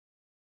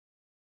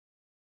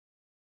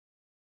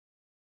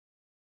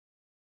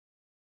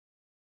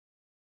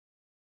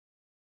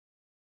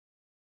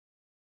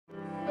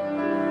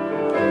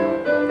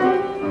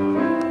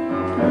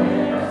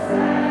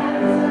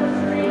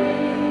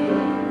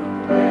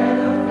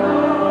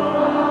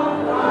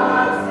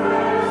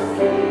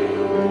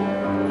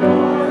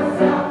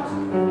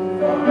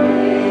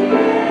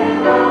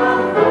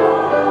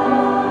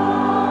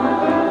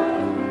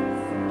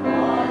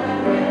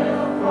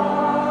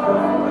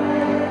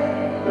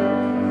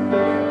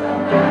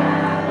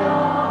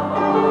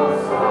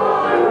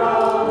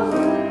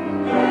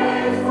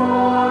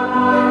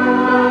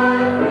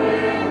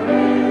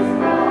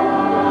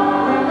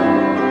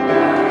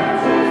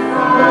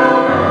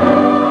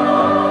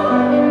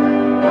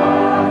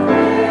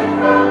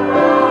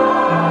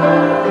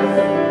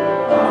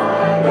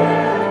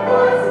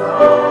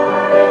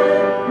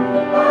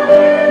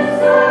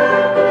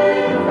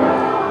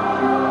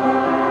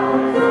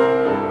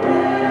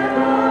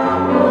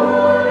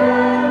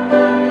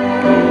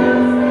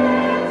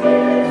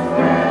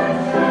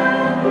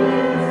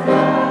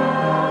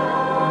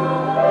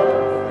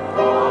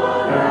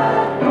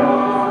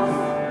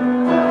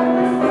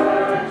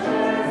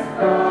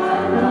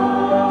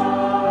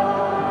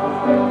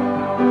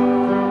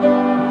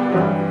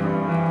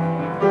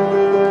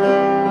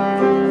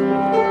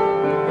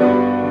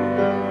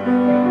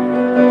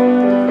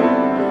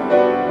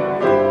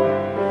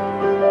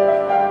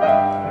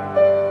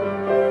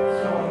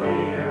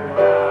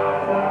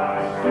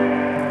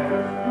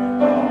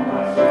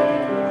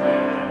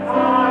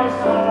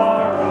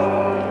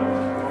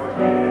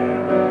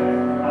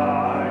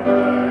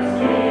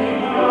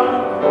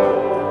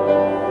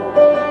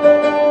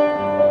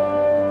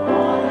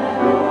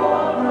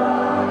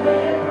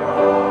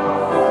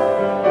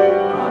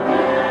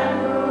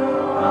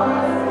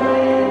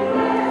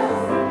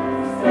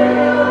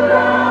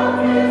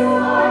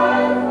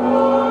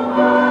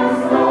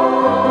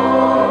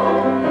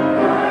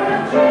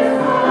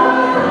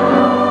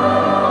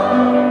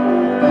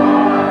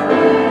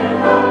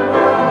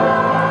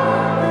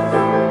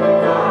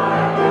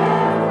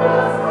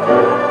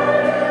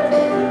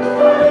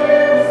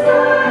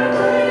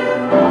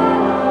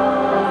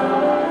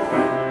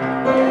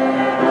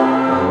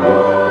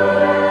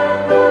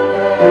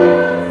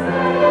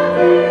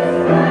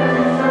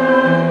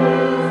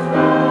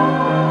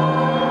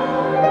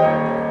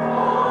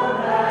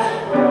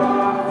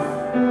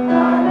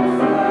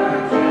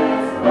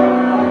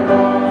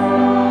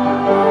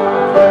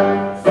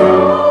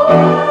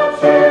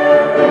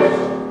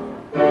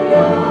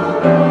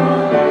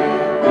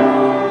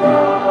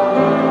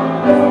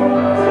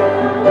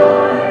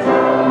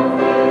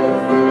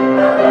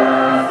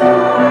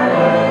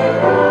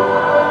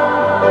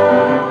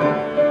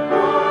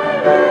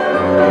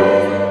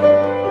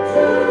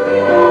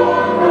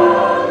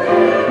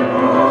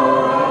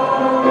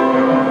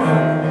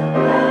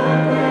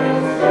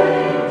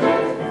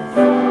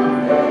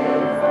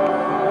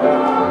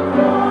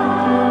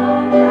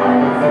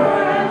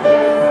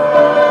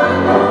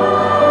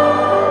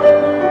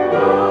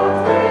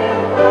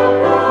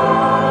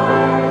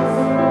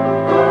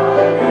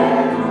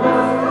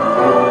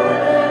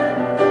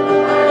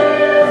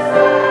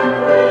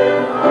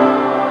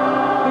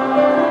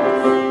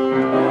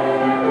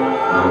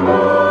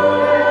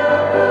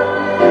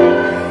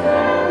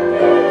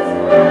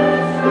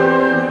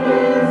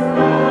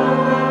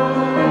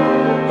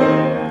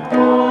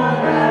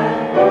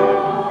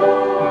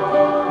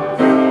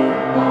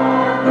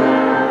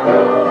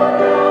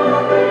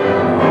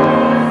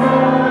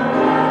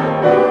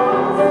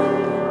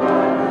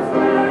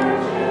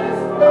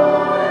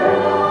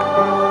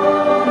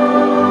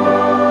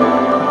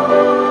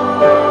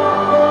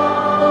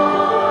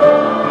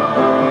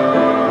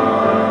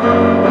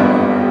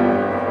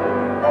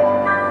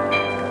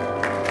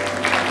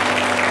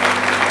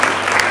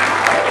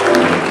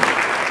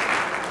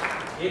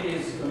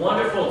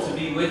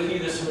be with you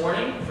this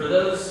morning. For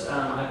those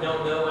I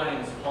don't know, my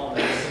name is Paul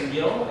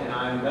Gill, and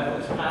I'm a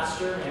Methodist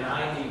pastor, and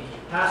I'm the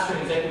pastor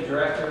and executive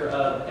director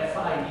of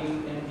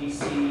FIU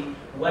NBC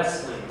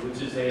Wesley,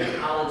 which is a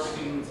college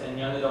student and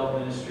young adult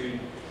ministry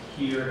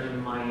here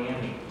in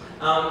Miami.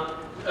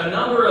 A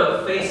number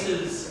of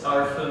faces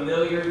are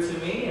familiar to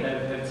me, and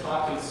I've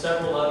talked with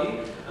several of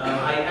you.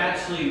 I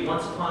actually,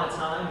 once upon a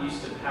time,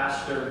 used to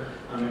pastor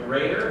at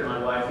Raider.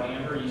 My wife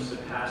Amber used to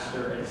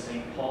pastor at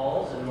St.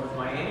 Paul's in North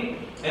Miami.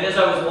 And as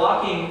I was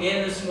walking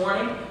in this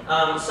morning,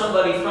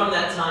 somebody from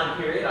that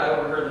time period, I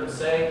overheard them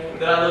say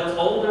that I looked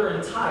older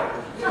and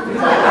tired.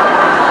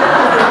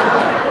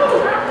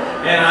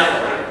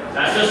 And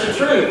that's just the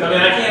truth. I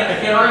mean, I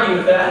can't argue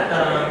with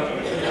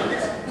that.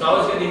 It's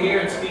always good to hear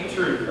and speak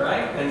truth,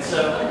 right? And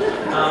so,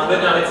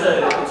 but no,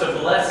 it's a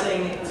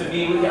blessing to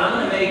be with you.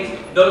 I'm going to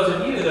make those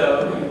of you,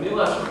 though, who knew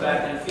us from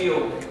back then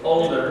feel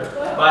older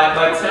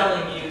by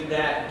telling you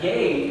that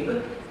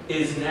Gabe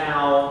is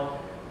now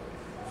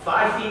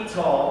 5 feet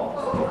tall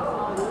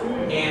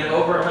and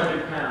over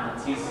 100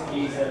 pounds. He's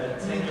a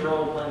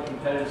 10-year-old playing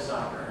competitive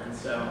soccer, and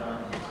so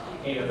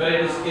but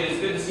it is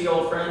good to see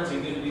old friends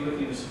and good to be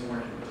with you this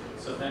morning.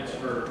 So thanks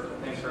for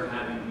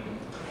having me.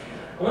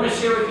 I want to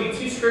share with you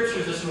two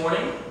scriptures this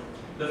morning.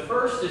 The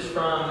first is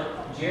from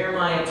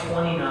Jeremiah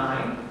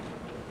 29,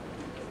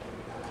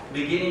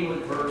 beginning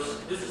with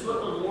verse, "This is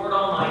what the Lord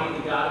Almighty,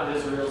 the God of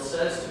Israel,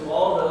 says to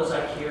all those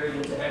I carried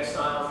into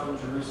exile from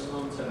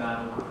Jerusalem to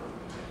Babylon.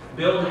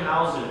 Build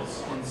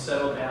houses and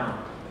settle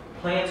down.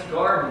 Plant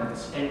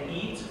gardens and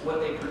eat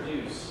what they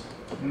produce.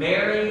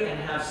 Marry and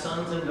have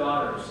sons and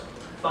daughters.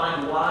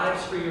 Find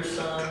wives for your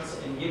sons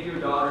and give your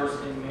daughters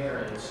in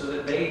marriage, so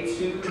that they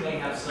too may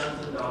have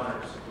sons and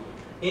daughters.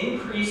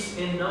 Increase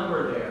in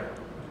number there,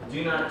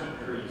 do not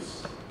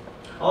decrease.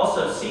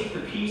 Also seek the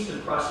peace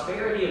and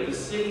prosperity of the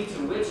city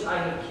to which I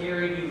have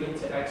carried you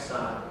into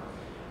exile.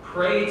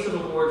 Pray to the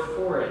Lord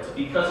for it,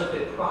 because if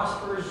it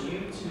prospers, you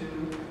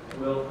too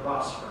will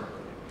prosper.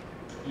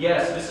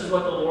 Yes, this is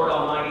what the Lord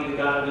Almighty, the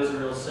God of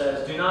Israel,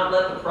 says. Do not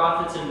let the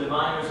prophets and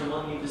diviners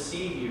among you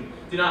deceive you.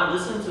 Do not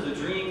listen to the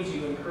dreams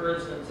you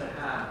encourage them to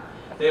have.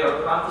 They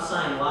are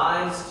prophesying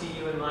lies to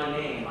you in my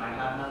name. I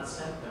have not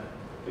sent them,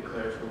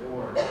 declares the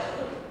Lord.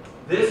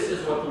 This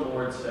is what the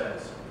Lord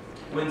says.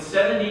 When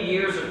 70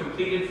 years are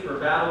completed for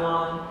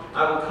Babylon,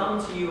 I will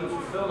come to you and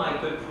fulfill my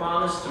good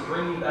promise to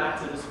bring you back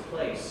to this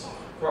place.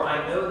 For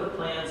I know the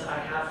plans I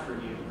have for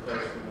you,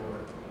 declares the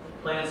Lord.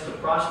 Plans to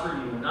prosper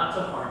you and not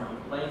to harm you.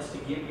 Plans to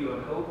give you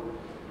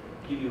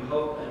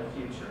hope and a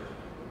future.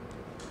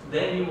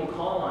 Then you will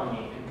call on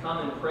me and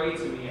come and pray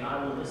to me, and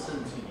I will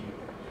listen to you.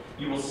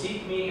 You will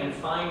seek me and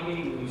find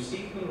me when you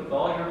seek me with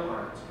all your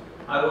heart.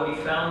 I will be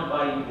found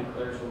by you,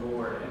 declares the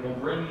Lord, and will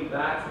bring you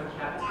back from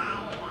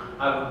captivity.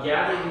 I will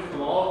gather you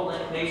from all the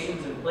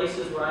nations and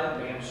places where I have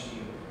banished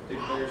you,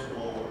 declares the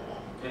Lord,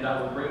 and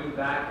I will bring you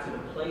back to the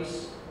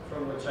place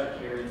from which I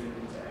carried you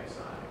into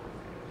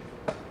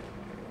exile."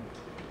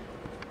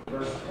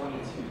 Verse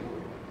 22.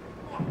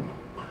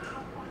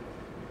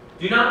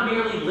 Do not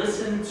merely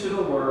listen to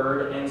the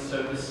word and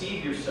so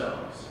deceive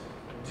yourselves.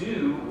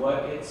 Do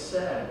what it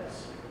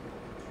says.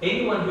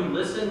 Anyone who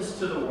listens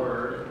to the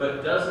word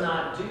but does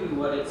not do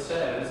what it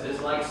says is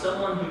like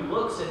someone who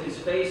looks at his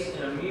face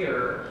in a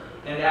mirror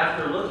and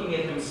after looking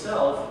at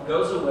himself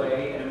goes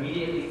away and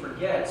immediately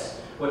forgets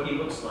what he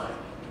looks like.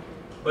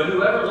 But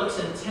whoever looks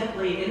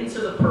intently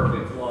into the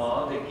perfect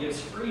law that gives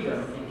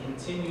freedom and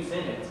continues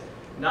in it,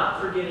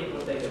 not forgetting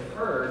what they have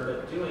heard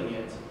but doing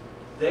it,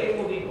 they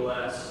will be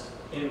blessed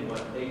in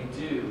what they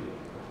do.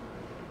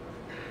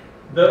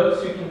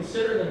 Those who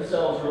consider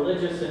themselves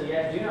religious and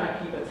yet do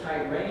not keep a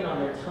tight rein on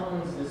their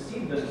tongues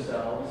deceive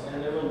themselves,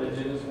 and their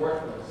religion is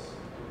worthless.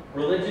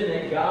 Religion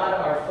that God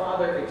our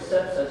Father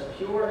accepts as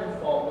pure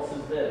and faultless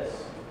is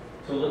this: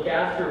 to look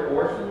after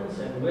orphans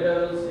and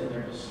widows in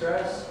their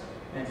distress,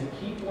 and to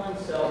keep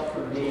oneself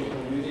from being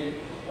polluted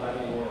by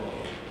the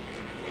world.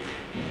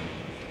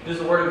 This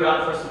is the word of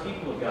God for us, the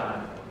people of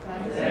God.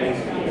 Thanks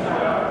be to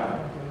God.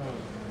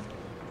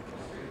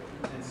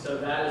 And so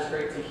that is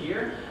great to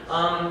hear.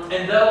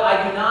 And though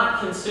I do not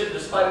consider,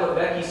 despite what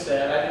Becky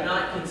said, I do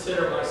not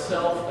consider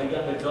myself a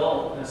young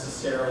adult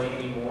necessarily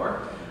anymore.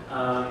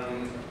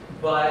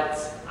 But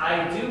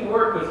I do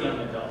work with young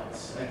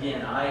adults.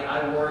 Again,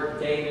 I work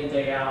day in and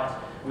day out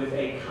with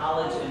a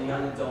college and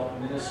young adult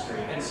ministry.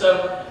 And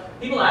so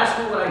people ask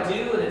me what I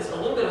do, and it's a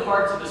little bit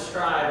hard to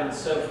describe. And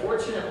so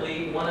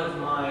fortunately, one of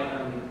my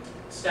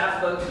staff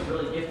folks is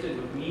really gifted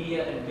with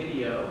media and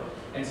video.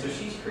 And so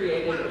she's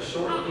created a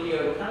short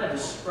video to kind of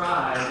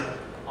describe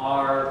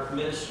our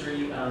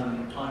ministry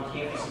on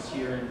campuses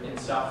here in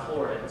South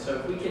Florida. And so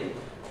if we can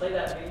play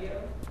that video.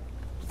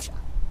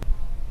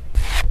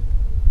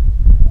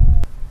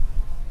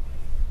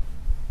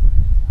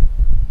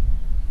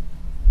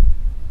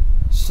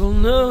 So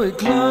now we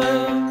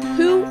climb.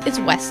 Who is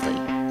Wesley?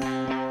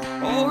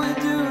 All we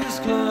do is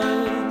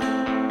climb.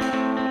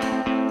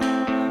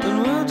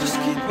 And we'll just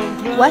keep on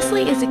climbing.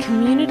 Wesley is a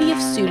community of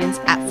students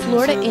at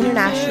Florida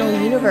International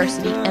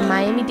University and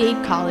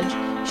Miami-Dade College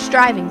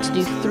striving to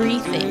do three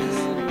things: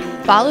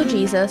 follow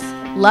Jesus,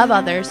 love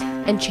others,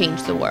 and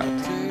change the world.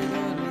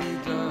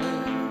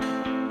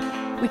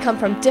 We come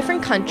from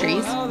different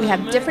countries, we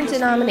have different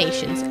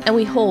denominations, and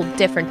we hold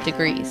different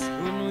degrees.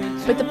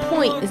 But the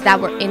point is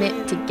that we're in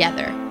it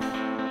together.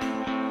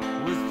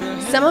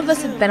 Some of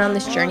us have been on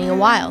this journey a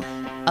while,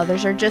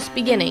 others are just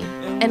beginning,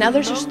 and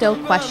others are still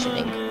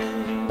questioning.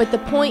 But the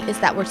point is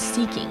that we're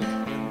seeking.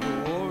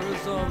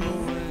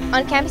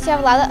 On campus you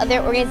have a lot of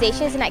other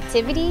organizations and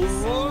activities,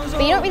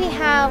 but you don't really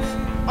have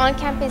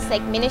on-campus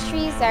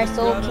ministries that are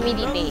so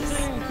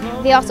community-based.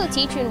 They also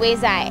teach you in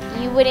ways that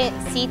you wouldn't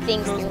see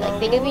things through.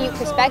 They give you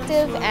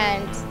perspective,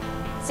 and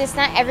since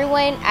not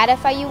everyone at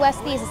FIU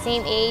Wesley is the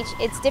same age,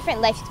 it's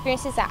different life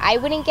experiences that I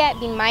wouldn't get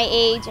being my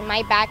age and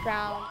my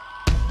background.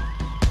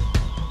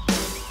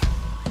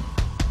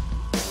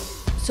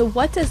 So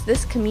what does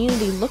this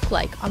community look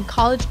like on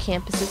college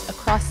campuses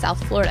across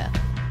South Florida?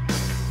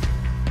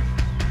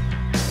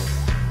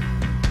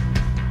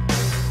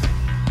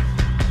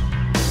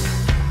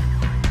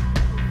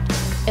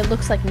 It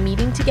looks like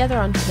meeting together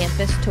on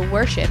campus to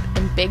worship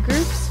in big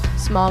groups,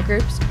 small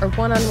groups, or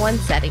one-on-one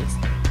settings,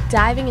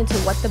 diving into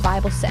what the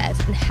Bible says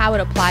and how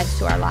it applies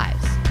to our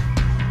lives.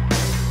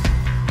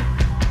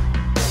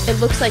 It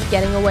looks like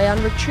getting away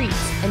on retreats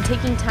and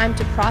taking time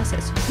to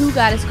process who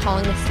God is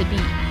calling us to be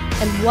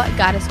and what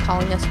God is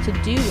calling us to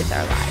do with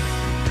our lives.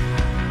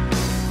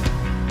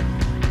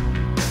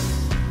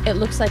 It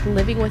looks like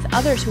living with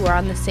others who are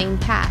on the same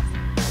path,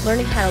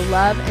 learning how to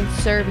love and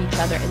serve each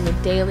other in the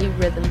daily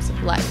rhythms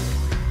of life.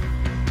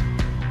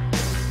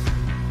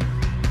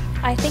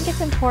 I think it's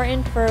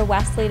important for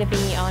Wesley to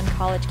be on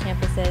college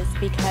campuses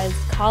because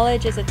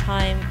college is a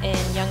time in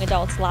young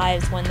adults'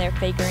 lives when they're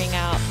figuring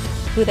out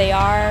who they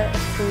are,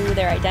 who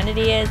their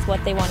identity is,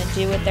 what they want to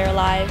do with their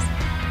lives,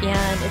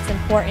 and it's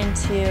important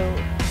to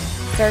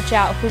search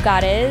out who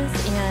God is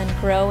and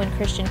grow in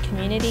Christian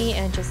community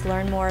and just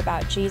learn more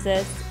about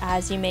Jesus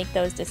as you make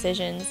those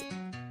decisions.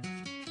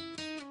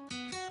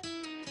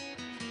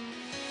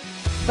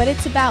 But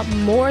it's about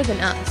more than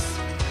us.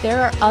 There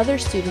are other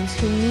students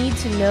who need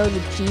to know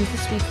the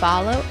Jesus we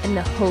follow and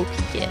the hope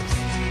He gives.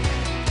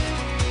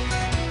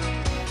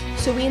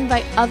 So we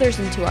invite others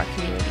into our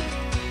community.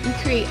 We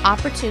create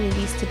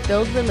opportunities to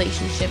build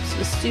relationships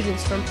with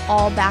students from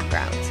all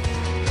backgrounds,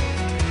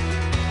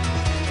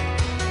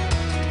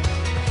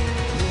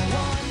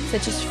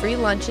 such as free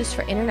lunches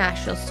for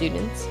international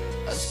students,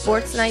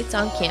 sports nights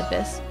on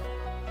campus,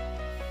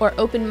 or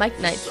open mic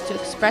nights to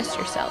express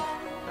yourself.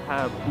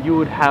 You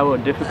would have a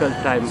difficult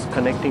time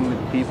connecting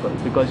with people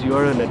because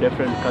you're in a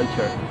different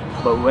culture.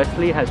 But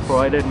Wesley has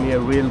provided me a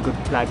real good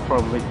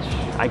platform which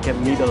I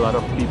can meet a lot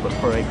of people.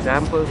 For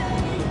example,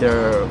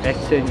 their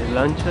exchange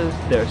lunches,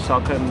 their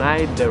soccer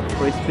night, their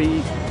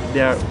frisbee,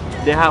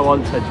 they have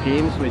all such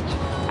games which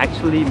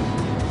actually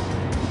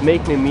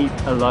make me meet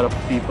a lot of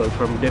people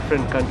from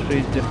different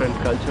countries, different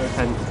cultures,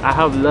 and I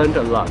have learned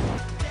a lot.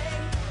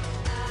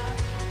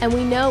 And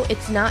we know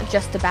it's not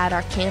just about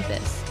our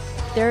campus.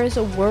 There is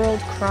a world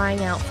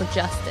crying out for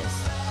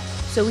justice.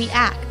 So we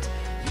act,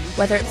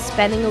 whether it's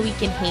spending a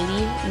week in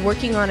Haiti,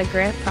 working on a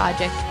grant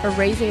project, or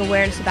raising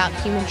awareness about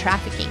human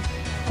trafficking.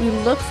 We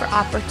look for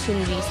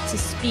opportunities to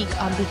speak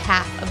on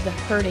behalf of the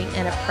hurting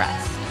and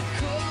oppressed.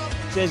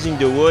 Changing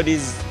the world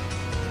is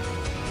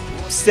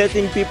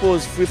setting people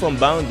free from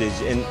bondage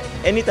and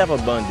any type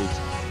of bondage.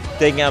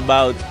 Thinking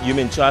about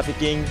human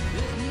trafficking.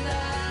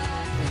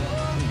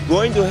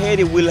 Going to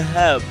Haiti will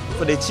help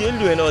for the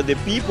children or the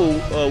people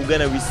who are going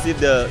to receive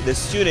the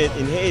student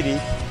in Haiti.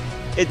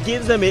 It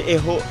gives them a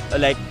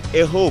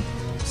hope,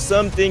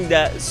 something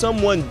that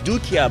someone do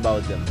care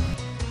about them.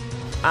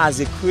 As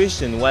a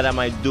Christian, what am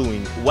I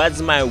doing? What's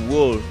my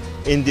role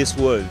in this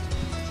world?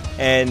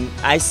 And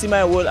I see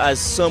my role as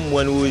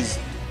someone who is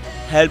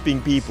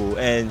helping people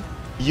and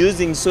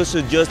using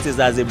social justice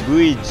as a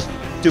bridge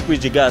to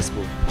preach the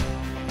gospel.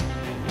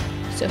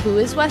 So who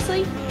is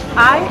Wesley?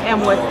 I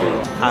am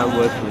Wesley. I'm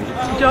Wesley.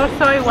 Yo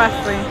soy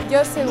Wesley.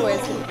 Yo soy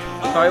Wesley.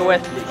 Soy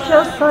Wesley.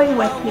 Yo soy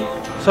Wesley.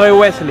 Soy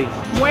Wesley.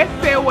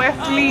 Muestre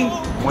Wesley.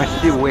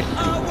 Wesley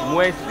Wesley.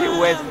 Wesley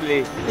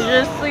Wesley.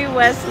 Je suis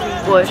Wesley.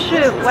 我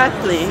是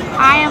Wesley.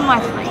 I am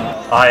Wesley.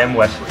 I am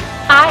Wesley.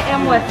 I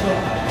am Wesley.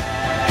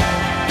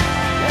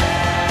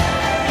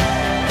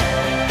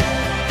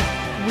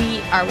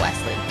 We are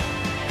Wesley.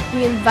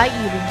 We invite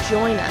you to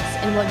join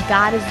us in what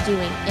God is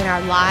doing in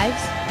our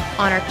lives,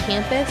 on our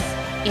campus,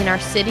 in our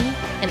city,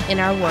 and in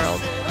our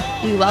world.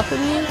 We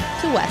welcome you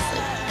to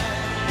Wesley.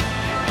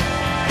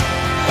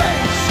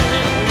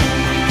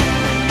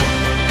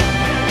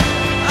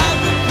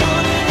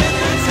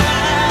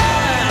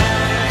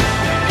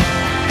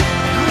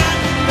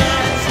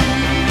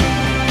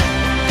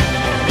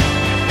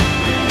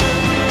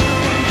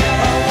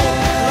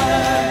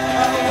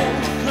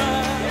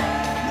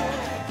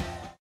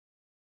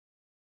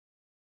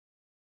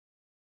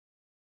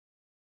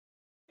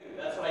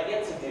 That's what I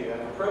get to do. I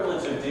have the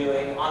privilege of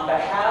doing on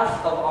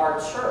behalf of our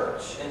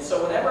church. And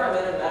so whenever I'm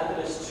in a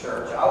Methodist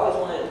church, I always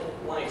want to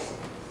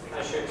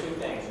kind of share two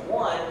things.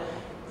 One,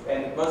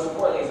 and most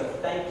importantly, is a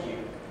thank you.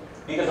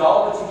 Because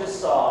all of what you just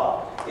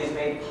saw is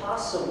made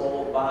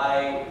possible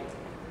by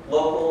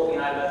local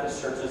United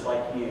Methodist churches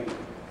like you.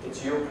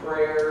 It's your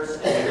prayers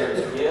and your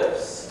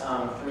gifts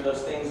through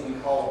those things we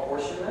call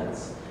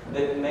apportionments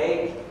that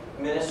make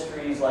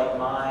ministries like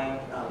mine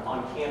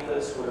on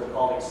campus, what are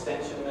called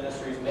extension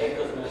ministries, make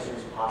those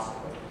ministries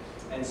possible.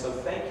 And so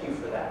thank you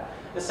for that.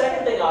 The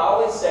second thing I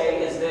always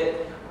say is that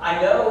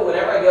I know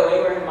whenever I go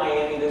anywhere in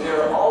Miami that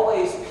there are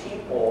always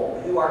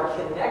people who are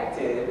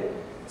connected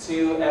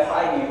to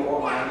FIU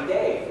or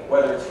Miami-Dade,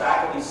 whether it's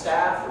faculty,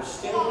 staff, or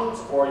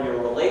students, or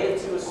you're related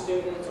to a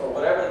student, or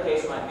whatever the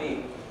case might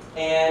be.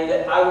 And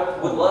I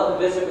would love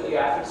to visit with you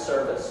after the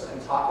service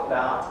and talk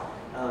about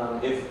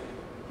if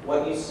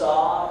what you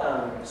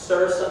saw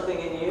stirs something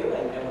in you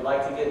and would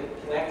like to get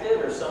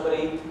connected, or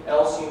somebody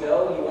else you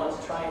know you want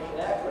to try and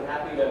connect. We're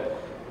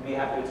be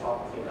happy to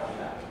talk with you about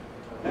that.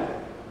 Okay?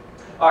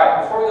 All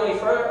right, before we go any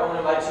further, I want to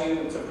invite you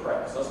to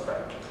pray. So let's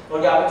pray.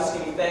 Lord God, we just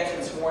give you thanks for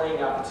this morning,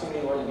 the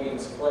opportunity, Lord, to be in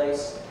this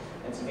place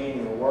and to be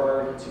in your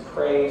word, to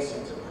praise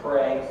and to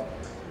pray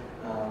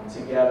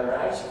together.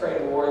 And I just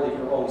pray, Lord, that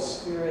your Holy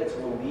Spirit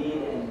will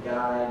lead and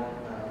guide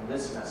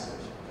this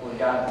message. Lord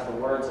God, that the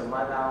words of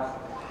my mouth,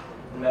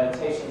 the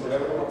meditations of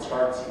everyone's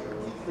hearts here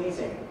will be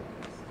pleasing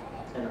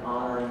and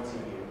honoring to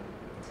you.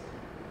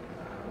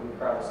 We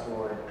pray this,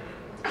 Lord,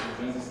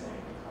 in Jesus' name.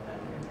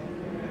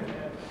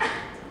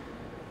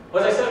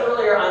 Well, as I said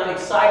earlier, I'm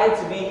excited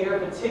to be here,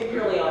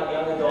 particularly on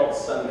Young Adult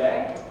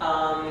Sunday,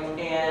 and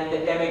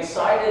am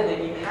excited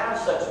that you have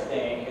such a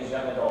thing as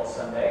Young Adult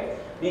Sunday,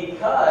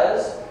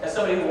 because as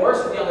somebody who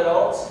works with young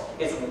adults,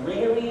 it's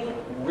really,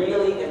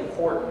 really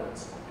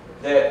important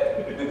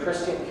that the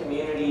Christian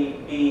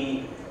community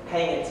be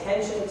paying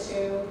attention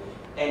to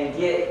and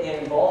get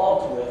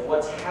involved with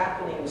what's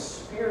happening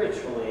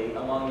spiritually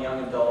among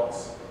young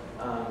adults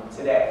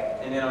today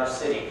and in our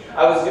city.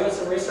 I was doing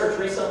some research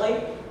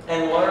recently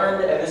and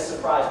learned, and this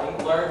surprised me,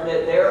 learned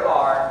that there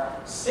are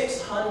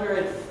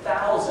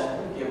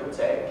 600,000, give or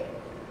take,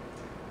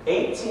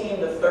 18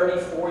 to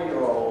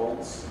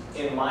 34-year-olds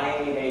in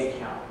Miami-Dade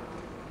County.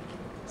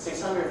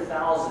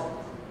 600,000.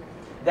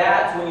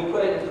 That, when you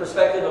put it in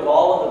perspective of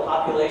all of the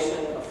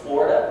population of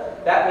Florida,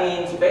 that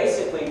means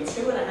basically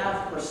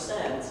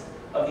 2.5%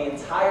 of the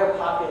entire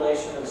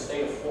population of the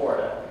state of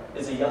Florida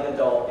is a young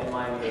adult in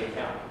Miami-Dade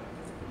County.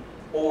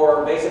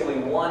 Or basically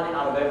 1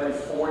 out of every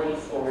 40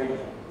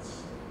 Floridians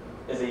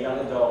is a young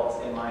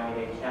adult in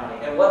Miami-Dade County.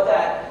 And what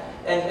that,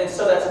 and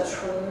so that's a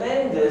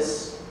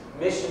tremendous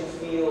mission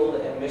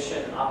field and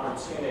mission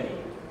opportunity.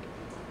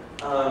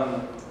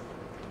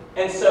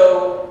 And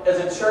so as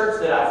a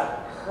church that I've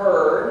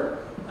heard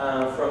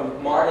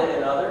from Martin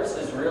and others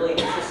is really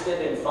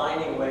interested in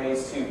finding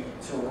ways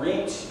to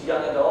reach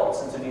young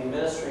adults and to be in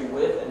ministry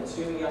with and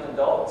to young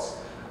adults.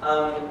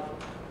 I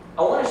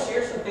want to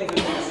share some things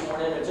with you this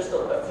morning, and just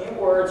a few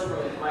words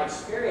from my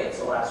experience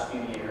the last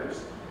few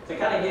years to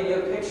kind of give you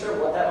a picture of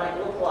what that might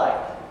look like.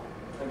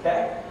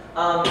 Okay?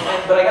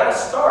 But I got to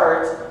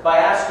start by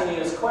asking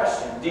you this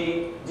question. Do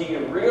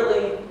you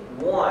really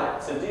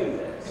want to do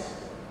this?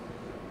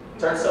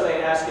 Turn to somebody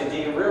and ask you, do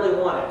you really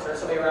want it? Turn to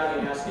somebody around you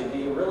and ask you, do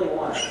you really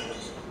want it?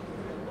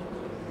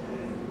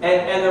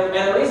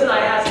 And the reason I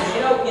ask is,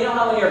 you know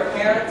how when you're a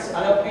parent,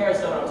 I know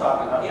parents know what I'm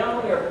talking about. You know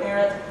when you're a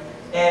parent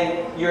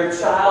and your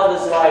child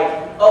is like,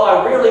 oh,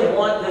 I really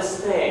want this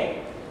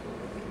thing.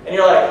 And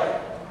you're like,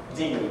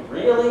 do you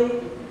really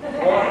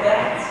want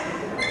that?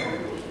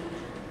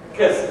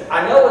 Because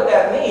I know what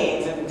that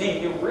means, and do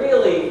you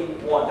really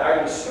want that?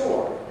 Are you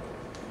sure?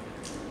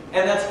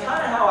 And that's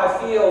kind of how I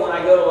feel when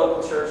I go to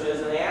local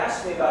churches and they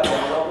ask me about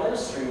young adult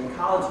ministry and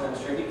college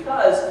ministry,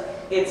 because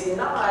it's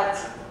not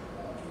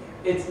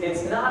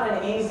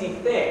an easy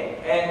thing.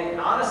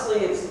 And honestly,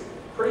 it's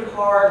pretty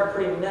hard,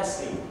 pretty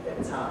messy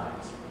at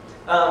times.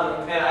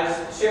 And I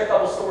just share a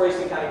couple stories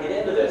to kind of get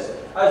into this.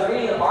 I was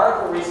reading an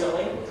article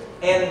recently,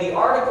 and the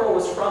article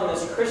was from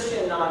this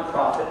Christian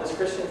nonprofit, this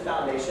Christian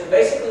foundation.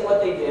 Basically what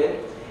they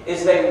did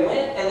is they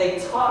went and they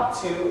talked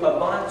to a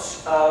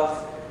bunch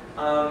of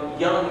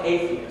young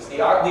atheists.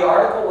 The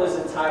article was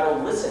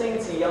entitled, "Listening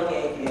to Young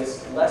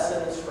Atheists,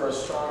 Lessons for a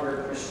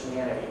Stronger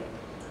Christianity."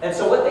 And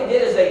so what they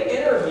did is they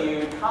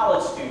interviewed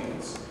college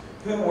students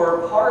who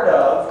were part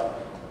of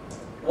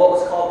what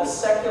was called the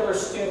Secular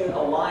Student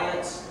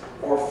Alliance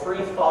or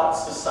Free Thought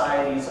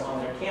Societies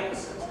on their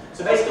campuses.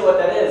 So basically what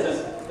that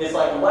is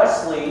like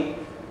Wesley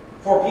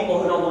for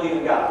people who don't believe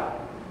in God.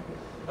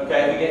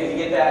 Okay, if you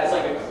get that, it's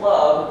like a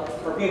club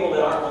for people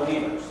that aren't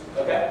believers.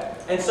 Okay,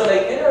 and so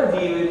they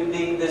interviewed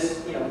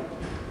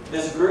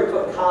this group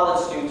of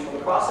college students from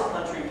across the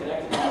country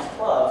connected to these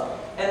clubs,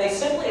 and they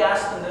simply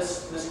asked them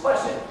this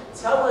question: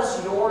 tell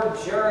us your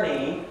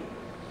journey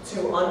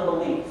to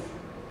unbelief.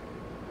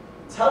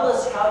 Tell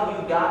us how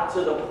you got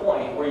to the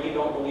point where you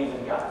don't believe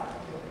in God.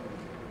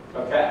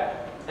 Okay?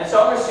 And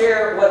so I want to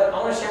share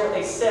what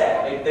they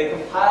said. They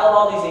compiled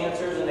all these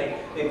answers and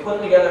they put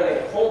them together and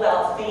they pulled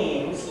out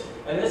themes,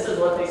 and this is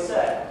what they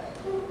said.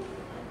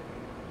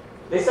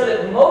 They said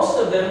that most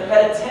of them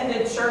had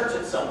attended church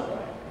at some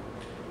point.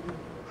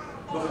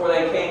 before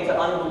they came to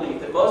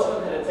unbelief, that most of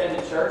them had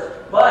attended church,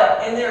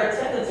 but in their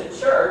attendance at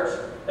church,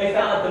 they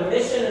found that the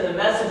mission and the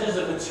messages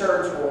of the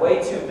church were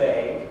way too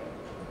vague.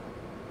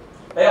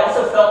 They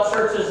also felt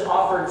churches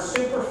offered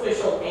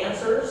superficial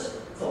answers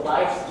to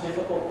life's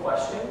difficult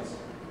questions.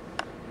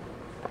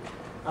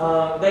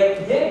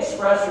 They did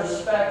express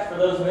respect for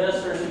those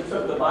ministers who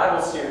took the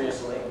Bible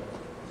seriously,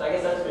 so I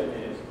guess that's good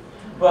news.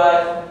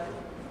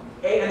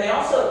 And they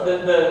also,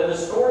 the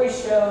story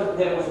showed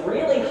that it was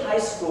really high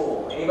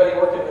school. Anybody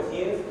working with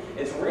youth?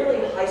 It's really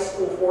high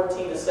school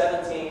 14 to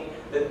 17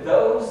 that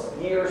those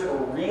years were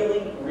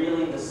really,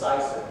 really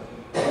decisive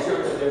in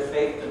terms of their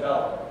faith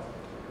development.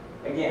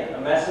 Again,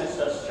 a message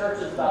to us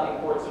churches about the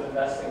importance of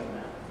investing in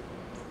that.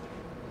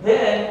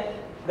 Then,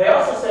 they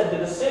also said the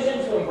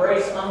decision to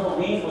embrace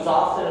unbelief was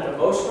often an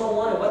emotional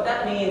one. And what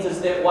that means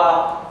is that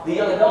while the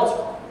young adults,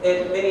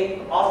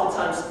 many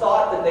oftentimes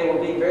thought that they were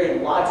being very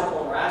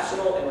logical and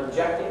rational in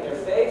rejecting their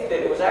faith, that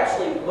it was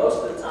actually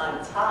most of the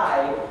time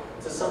tied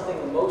to something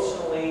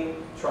emotionally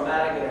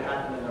traumatic that had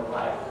happened in their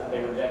life that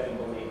they rejected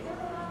belief.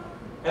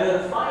 And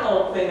then the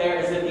final thing there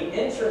is that the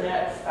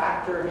internet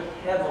factored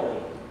heavily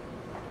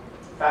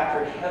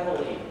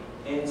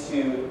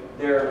into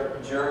their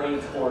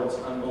journey towards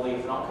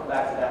unbelief. And I'll come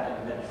back to that in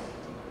a minute.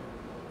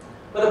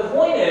 But the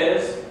point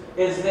is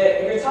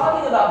that if you're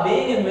talking about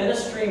being in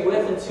ministry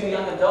with and to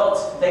young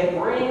adults, they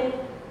bring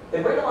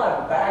a lot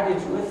of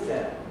baggage with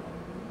them.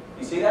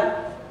 You see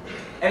that?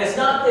 And it's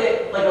not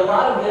that, like, a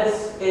lot of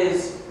this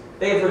is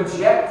they've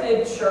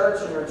rejected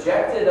church and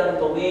rejected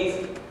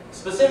unbelief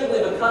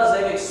specifically because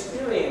they've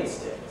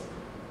experienced it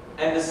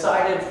and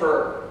decided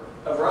for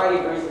a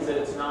variety of reasons that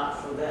it's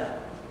not for them.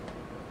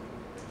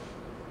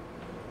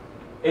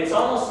 It's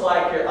almost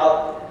like,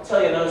 I'll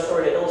tell you another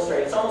story to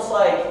illustrate. It's almost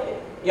like,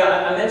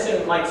 I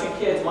mentioned my two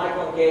kids,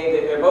 Michael and Gabe,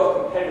 that they're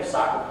both competitive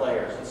soccer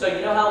players. And so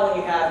you know how when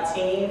you have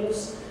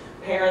teams,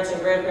 parents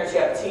and grandparents, you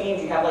have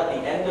teams, you have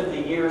like the end of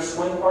the year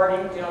swing party.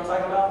 Do you know what I'm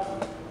talking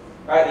about?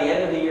 Right, the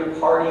end of the year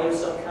party of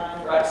some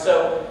kind. Right,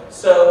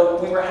 so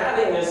we were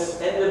having this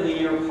end of the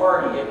year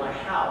party at my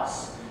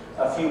house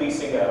a few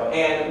weeks ago,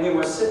 and we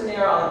were sitting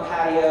there on the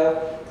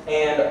patio.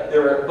 And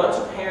there were a bunch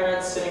of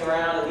parents sitting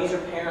around, and these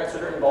are parents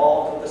that are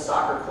involved with the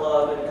soccer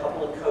club and a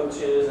couple of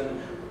coaches, and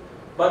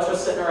a bunch of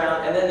us sitting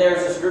around. And then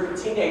there's this group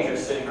of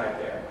teenagers sitting right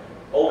there,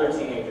 older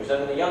teenagers,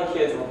 and the young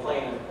kids were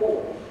playing in the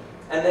pool.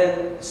 And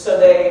then, so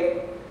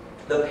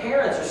the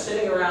parents are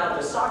sitting around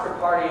at the soccer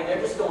party, and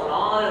they're just going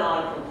on and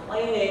on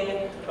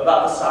complaining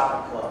about the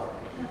soccer club,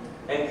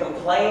 and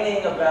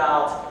complaining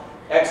about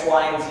X,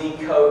 Y, and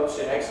Z coach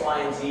and X, Y,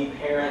 and Z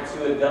parents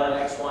who had done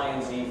X, Y,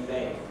 and Z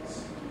things.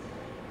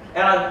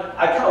 And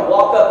I kind of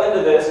walked up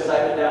into this as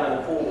I've been down in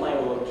the pool playing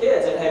with little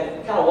kids, and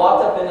had kind of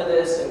walked up into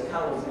this and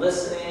kind of was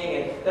listening,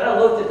 and then I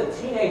looked at the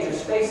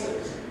teenagers'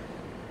 faces,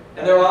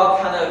 and they were all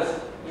kind of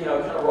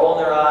rolling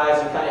their eyes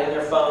and kind of in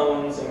their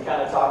phones and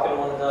kind of talking to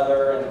one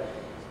another,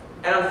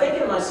 and I'm thinking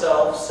to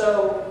myself,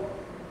 so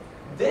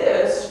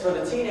this, for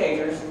the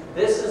teenagers,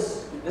 this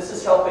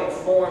is helping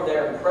form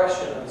their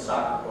impression of the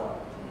soccer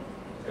club,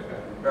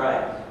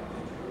 right?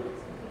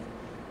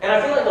 And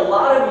I feel like a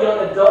lot of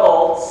young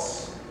adults,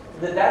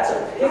 that's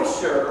a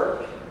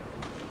picture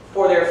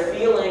for their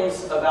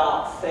feelings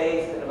about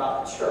faith and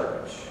about the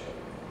church.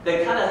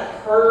 They've kind of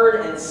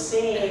heard and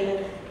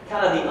seen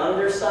kind of the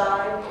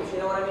underside, if you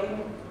know what I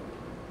mean.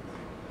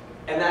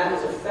 And that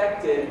has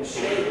affected and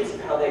shaped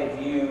how they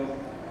view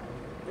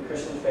the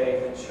Christian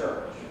faith and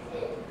church.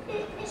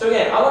 So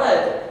again, I want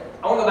to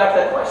go back to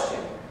that question.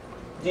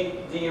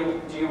 Do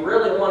you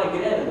really want to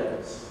get into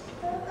this?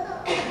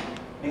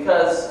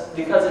 Because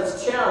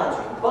it's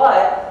challenging,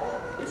 but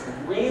it's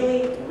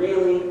really,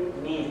 really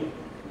needed.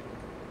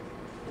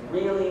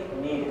 Really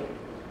needed.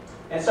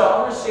 And so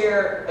I want to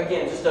share,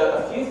 again, just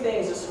a few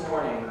things this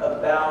morning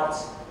about,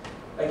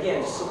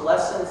 again, just some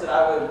lessons that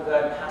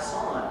I'd pass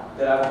on,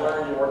 that I've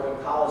learned in working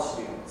with college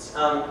students.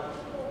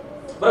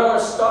 But I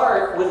want to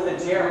start with the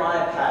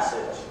Jeremiah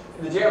passage.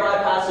 The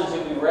Jeremiah passage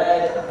that we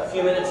read a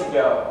few minutes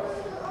ago.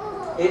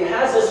 It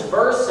has this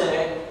verse in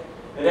it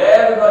that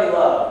everybody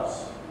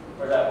loves.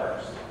 Where's that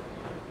verse?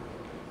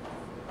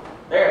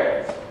 There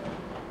it is.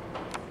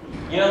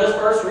 You know this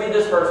verse? Read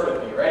this verse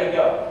with me. Ready?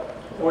 Go.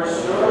 For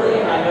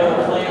surely I know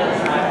the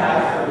plans I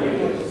have for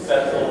you,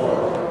 says the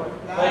Lord.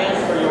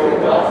 Plans for your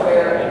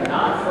welfare and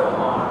not for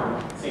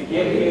harm, to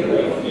give you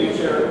a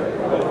future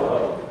with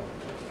hope.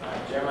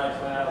 Right, Jeremiah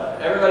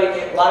 29:11. Everybody,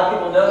 a lot of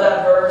people know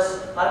that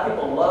verse. A lot of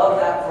people love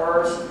that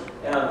verse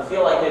and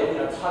feel like it,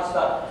 talks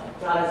about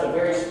God has a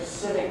very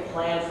specific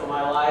plan for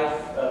my life,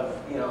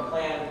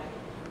 plan,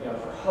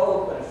 for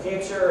hope and a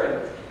future.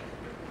 And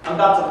I'm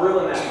about to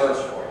ruin that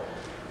verse for you.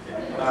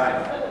 All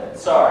right,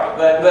 sorry,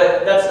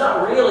 but that's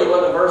not really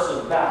what the verse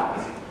is about.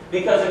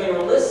 Because if you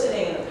were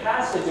listening in the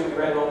passage that we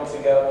read moments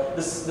ago,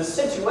 the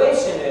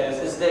situation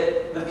is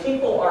that the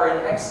people are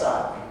in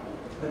exile.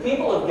 The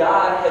people of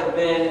God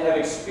have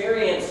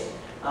experienced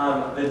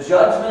the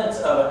judgment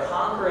of a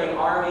conquering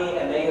army,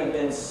 and they have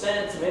been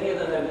sent. Many of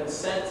them have been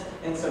sent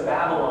into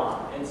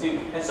Babylon, and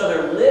so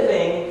they're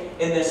living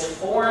in this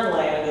foreign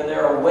land, and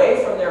they're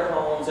away from their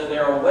homes, and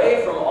they're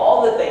away from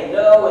all that they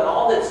know and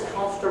all that's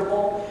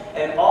comfortable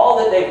and all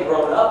that they've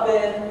grown up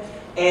in.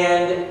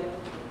 And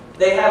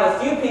they have a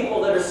few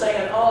people that are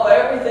saying, oh,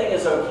 everything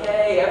is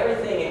okay,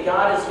 everything, and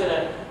God is going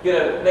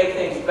to make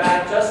things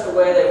back just the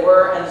way they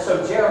were. And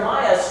so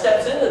Jeremiah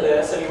steps into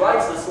this, and he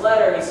writes this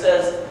letter, and he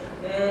says,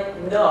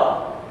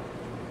 no.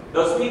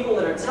 Those people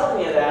that are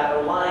telling you that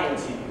are lying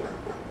to you.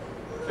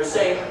 They're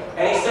saying,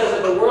 and he says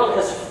that the world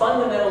has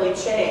fundamentally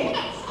changed.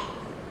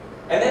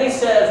 And then he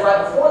says,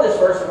 right before this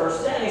verse, in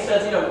verse 10, he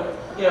says,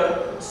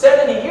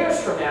 70 years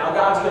from now,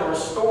 God's going to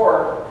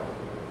restore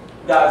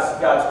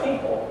God's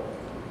people.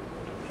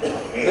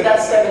 But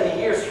that's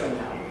 70 years from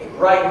now.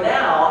 Right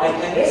now,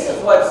 and this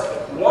is what's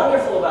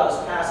wonderful about this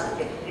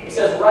passage. He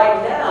says,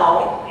 right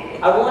now,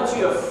 I want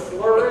you to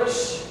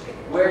flourish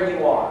where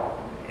you are.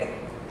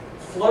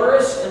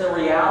 Flourish in the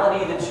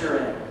reality that you're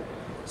in.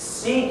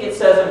 Seek, it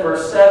says in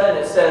verse 7,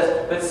 it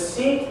says, but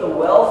seek the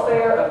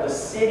welfare of the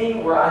city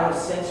where I have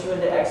sent you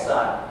into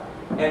exile,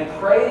 and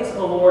pray to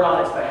the Lord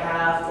on its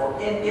behalf,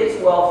 for in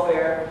its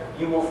welfare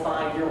you will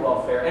find your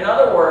welfare. In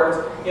other words,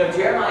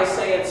 Jeremiah is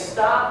saying,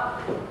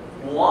 stop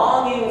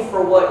longing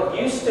for what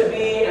used to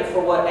be and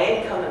for what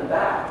ain't coming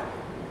back,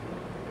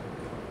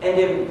 and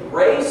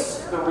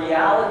embrace the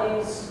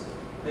realities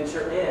that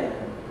you're in,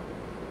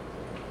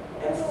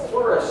 and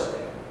flourish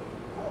there.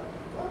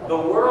 The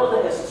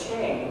world has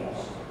changed.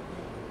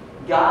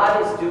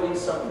 God is doing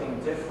something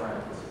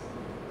different.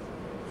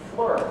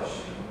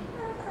 Flourish.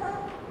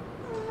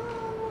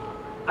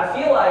 I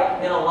feel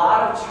like in a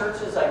lot of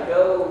churches I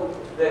go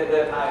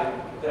that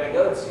I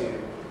go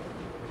to,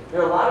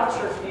 there are a lot of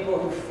church people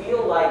who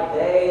feel like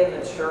they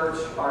and the church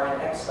are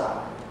in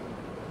exile.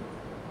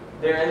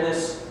 They're in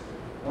this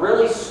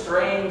really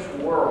strange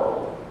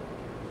world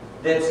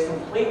that's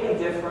completely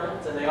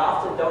different, and they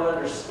often don't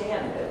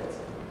understand it.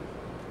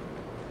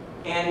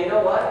 And you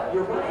know what?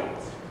 You're right.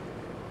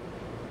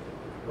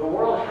 The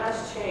world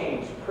has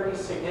changed pretty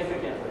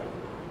significantly.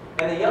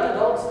 And the young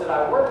adults that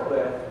I work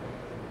with,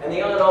 and the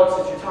young adults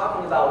that you're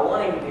talking about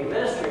wanting to do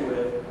ministry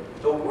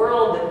with, the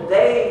world that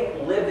they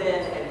live in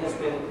and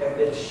have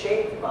been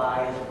shaped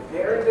by is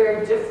very,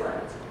 very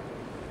different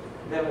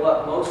than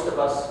what most of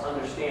us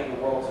understand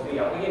the world to be.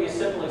 I'm going to give you a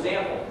simple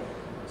example.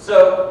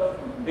 So,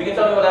 you can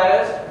tell me what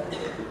that is?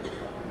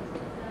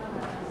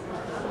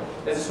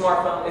 It's a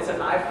smartphone. It's an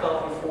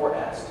iPhone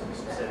 4S to be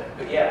specific.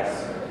 But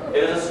yes,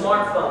 it is a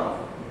smartphone.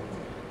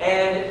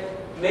 And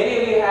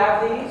many of you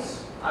have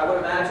these, I would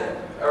imagine,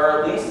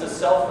 or at least a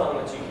cell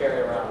phone that you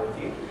carry around with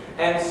you.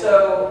 And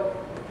so,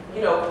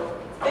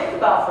 think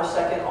about for a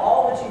second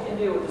all that you can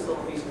do with this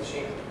little piece of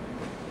machinery,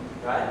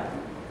 right?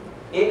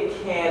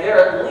 There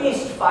are at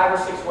least 5 or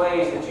 6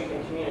 ways that you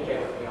can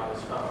communicate with me on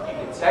this phone. You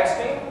can text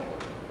me,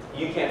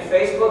 you can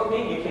Facebook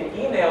me, you can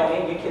email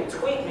me, you can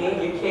tweet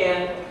me, you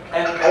can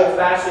an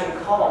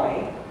old-fashioned call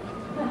me,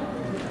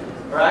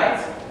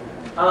 right?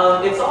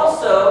 It's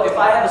also, if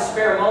I have a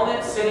spare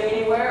moment sitting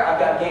anywhere, I've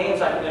got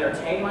games I can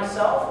entertain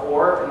myself,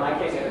 or in my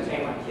case,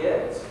 entertain my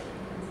kids,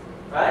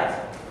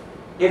 right?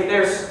 If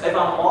I'm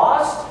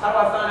lost, how do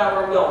I find out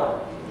where I'm going?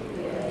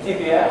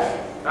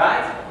 GPS,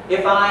 right?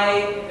 If I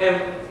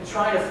am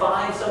trying to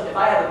find something, if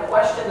I have a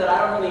question that I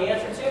don't know the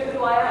answer to, who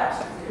do I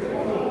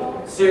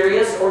ask?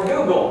 Sirius or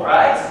Google,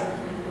 right?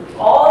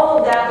 All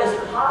of that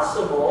is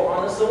possible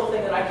on this little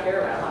thing that I carry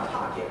around in my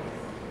pocket.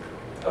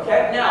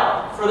 Okay?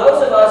 Now, for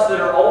those of us that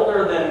are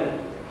older than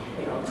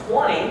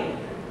 20,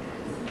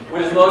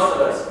 which is most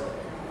of us,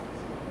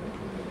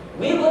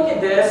 we look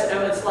at this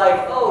and it's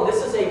like, oh,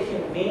 this is a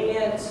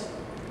convenient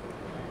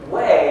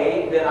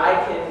way that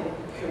I can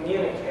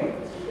communicate.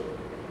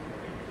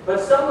 But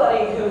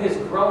somebody who has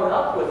grown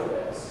up with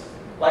this,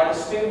 like the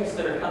students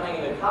that are coming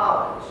into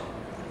college,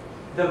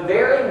 the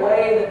very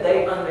way that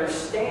they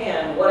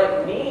understand what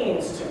it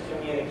means to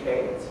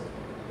communicate,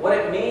 what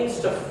it means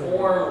to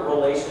form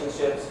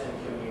relationships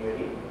and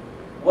community,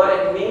 what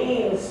it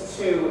means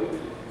to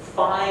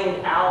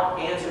find out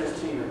answers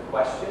to your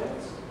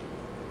questions,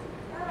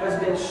 has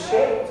been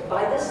shaped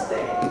by this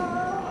thing,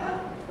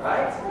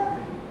 right?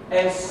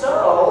 And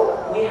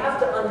so, we have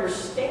to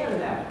understand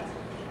that.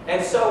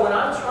 And so when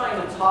I'm trying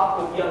to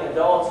talk with young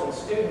adults and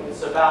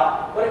students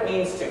about what it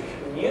means to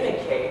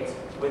communicate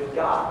with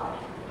God,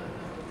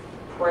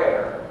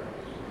 prayer,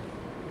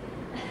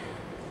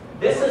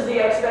 this is the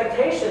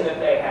expectation that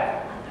they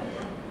have.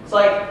 It's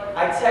like,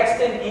 I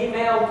texted,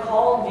 emailed,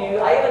 called you,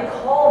 I even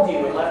called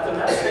you and left a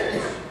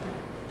message.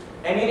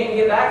 And you didn't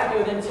get back to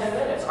me within 10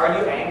 minutes. Are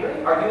you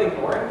angry? Are you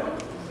ignoring me?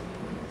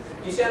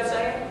 Do you see what I'm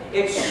saying?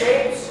 It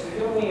shapes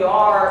who we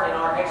are and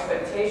our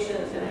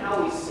expectations and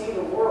how we see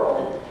the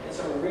world in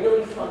some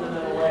really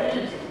fundamental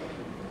ways.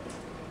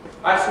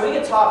 All right, so we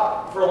could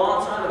talk for a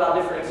long time about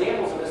different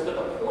examples of this, but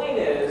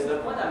the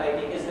point I'm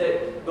making is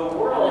that the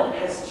world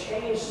has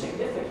changed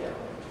significantly.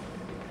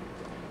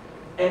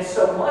 And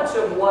so much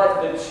of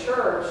what the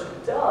church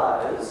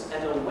does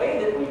and the way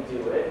that we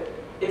do it,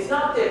 it's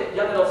not that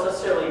young adults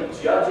necessarily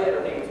judge it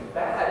or think it's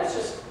bad, it's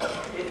just,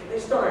 they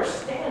just don't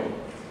understand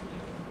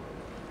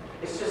it.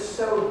 it's just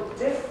so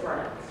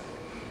different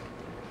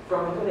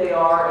from who they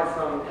are and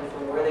from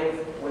where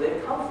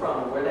they've come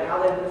from, and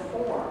how they've been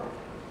formed.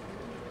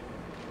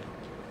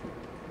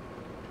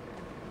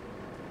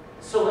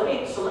 So let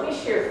me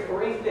share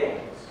three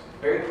things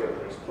very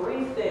quickly.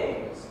 Three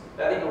things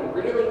that I think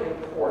are really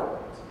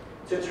important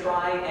to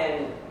try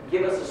and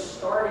give us a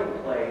starting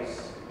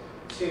place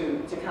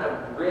to kind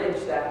of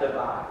bridge that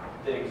divide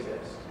that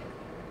exists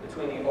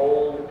between the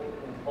old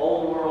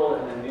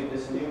world and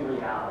this new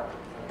reality.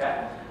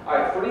 Okay? All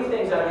right, three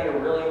things that I think are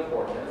really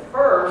important. And the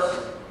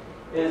first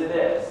is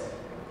this.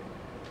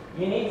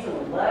 You need to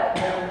let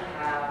them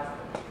have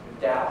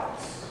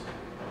doubts.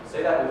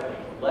 Say that with me.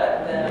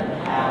 Let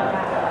them have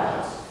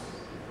doubts.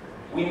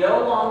 We no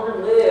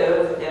longer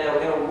live in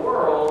a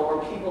world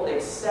where people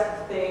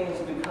accept things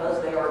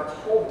because they are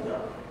told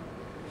them.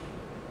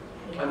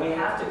 And we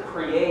have to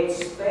create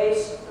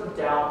space for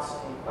doubts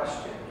and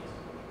questions.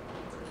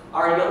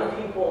 Our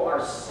young people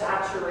are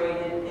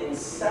saturated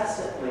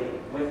incessantly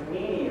with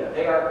media.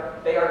 They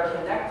are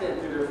connected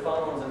through their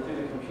phones and through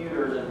the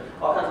computers and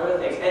all kinds of other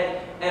things.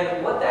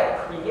 And what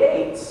that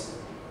creates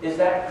is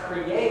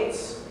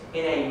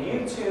in a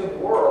YouTube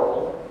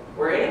world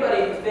where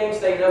anybody who thinks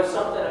they know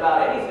something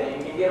about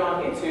anything can get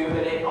on YouTube,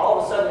 and all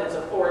of a sudden it's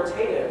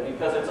authoritative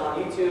because it's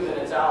on YouTube and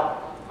it's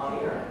out on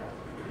the internet.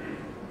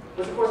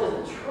 Which of course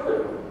isn't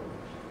true.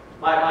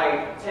 My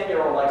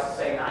 10-year-old likes to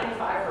say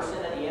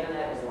 95% of the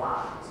internet is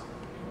lies.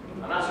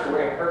 I'm not sure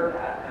where I heard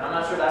that, and I'm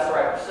not sure that's the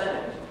right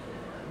percentage.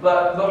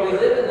 But we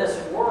live in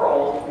this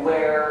world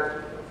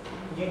where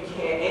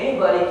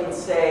anybody can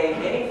say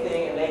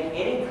anything and make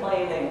any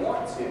claim they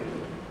want to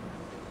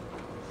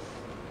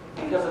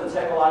because of the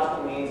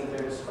technological means at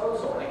their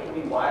disposal, and it can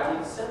be widely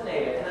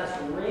disseminated, and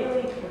that's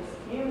really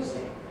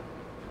confusing.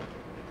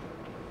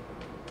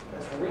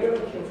 That's really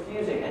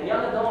confusing. And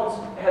young adults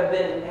have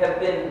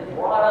been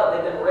brought up,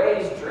 they've been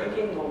raised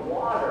drinking the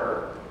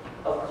water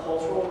of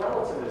cultural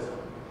relativism.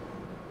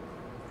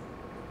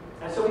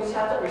 And so we just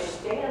have to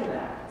understand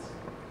that.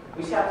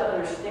 We just have to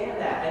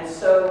understand that. And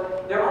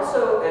so they're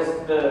also, as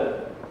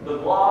the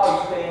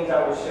blog things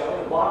I was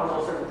showing, the blog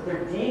results,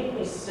 they're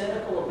deeply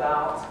cynical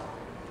about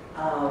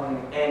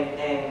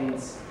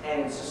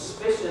and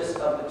suspicious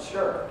of the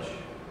church.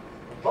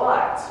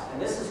 But,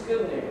 and this is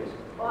good news,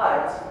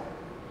 but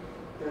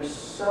they're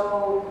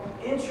so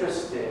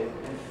interested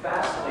and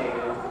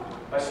fascinated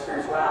by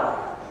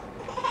spirituality.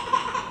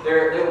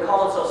 They would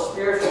call themselves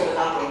spiritual but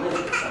not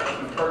religious. I don't know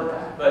if you've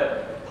heard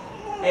that.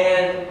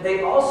 And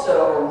they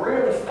also are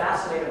really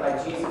fascinated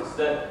by Jesus.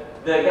 The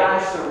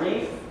guy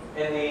Sharif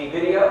in the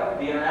video,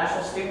 the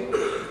international student,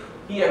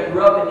 he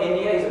grew up in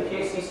India. He's a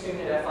PhD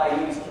student at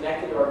FIU. He's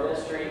connected to our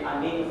ministry. I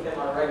meet with him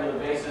on a regular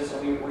basis,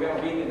 and we're going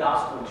to read the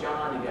Gospel of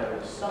John together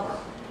this summer.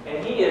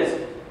 And he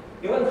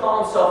wouldn't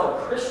call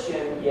himself a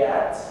Christian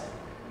yet,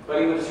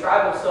 but he would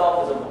describe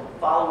himself as a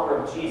follower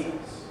of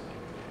Jesus.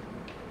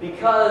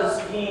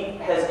 Because he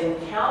has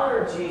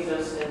encountered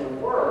Jesus in the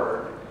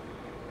Word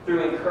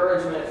through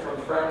encouragement from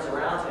friends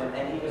around him,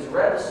 and he has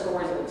read the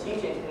stories and the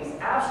teachings, and he's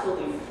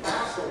absolutely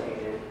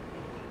fascinated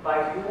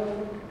by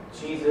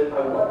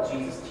what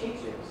Jesus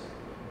teaches,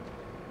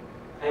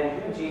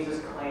 and who Jesus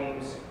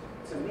claims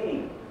to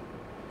be.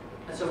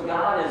 And so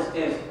God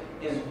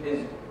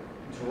is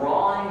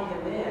drawing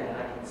him in, and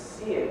I can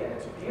see it, and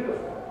it's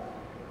beautiful.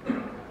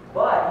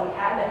 But he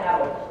had to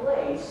have a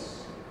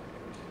place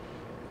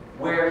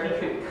where he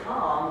could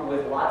come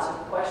with lots of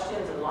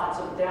questions and lots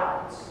of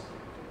doubts.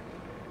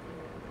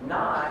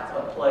 Not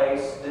a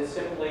place that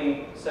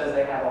simply says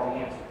they have all the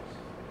answers.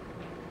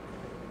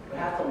 They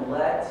have to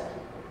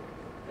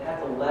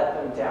let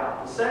them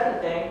doubt. The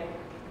second thing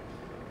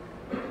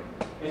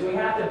is we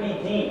have to be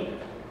deep.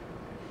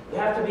 We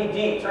have to be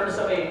deep. Turn to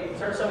somebody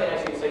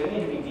next to you and say, you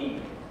need to be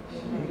deep.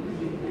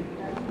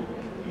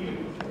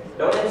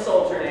 Don't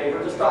insult your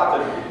neighbor, just talk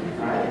to them.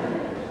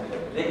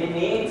 Right? That you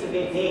need to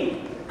be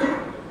deep.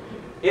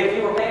 If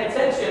you were paying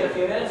attention a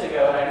few minutes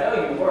ago, and I know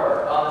you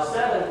were, on the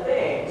 7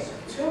 things,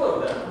 2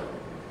 of them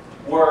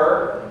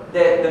were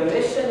that the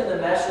mission and the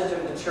message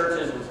of the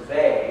churches was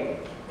vague,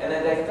 and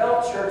that they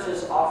felt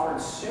churches offered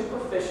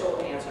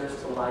superficial answers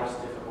to life's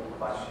difficult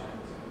questions.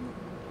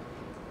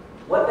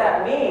 What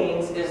that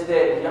means is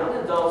that young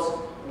adults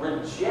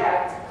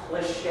reject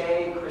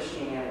cliché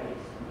Christianity.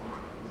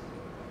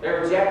 They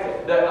reject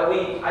it.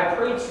 I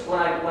preach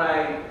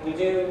when we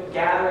do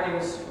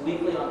gatherings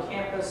weekly on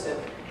campus,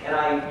 and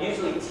I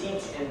usually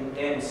teach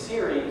in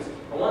series.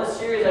 And one of the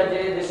series I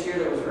did this year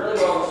that was really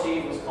well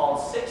received was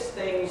called 6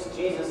 Things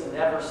Jesus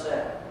Never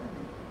Said.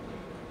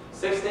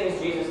 6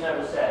 Things Jesus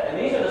Never Said. And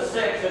these are the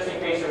 6, just in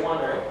case you're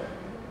wondering.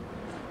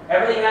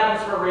 Everything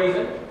happens for a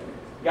reason.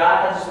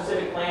 God has a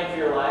specific plan for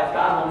your life.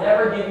 God will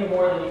never give you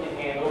more than you can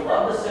handle.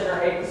 Love the sinner,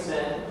 hate the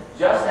sin.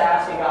 Just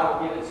ask and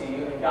God will give it to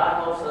you. And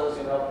God helps those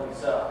who help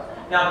themselves.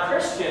 Now,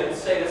 Christians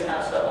say this kind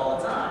of stuff all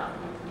the time.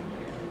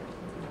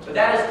 But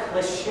that is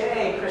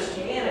cliché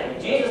Christianity.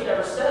 Jesus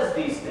never says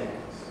these things.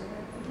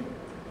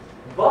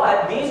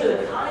 But these are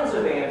the kinds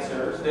of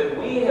answers that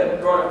we have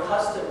grown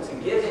accustomed to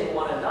giving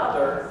one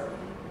another,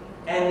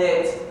 and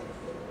that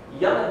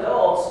young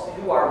adults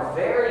who are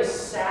very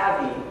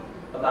savvy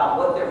about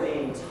what they're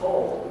being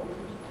told,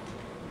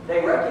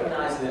 they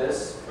recognize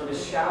this for the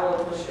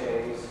shallow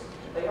cliches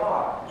they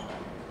are.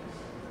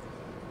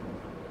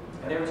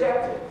 And they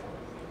reject it.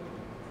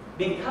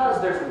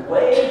 Because there's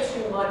way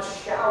too much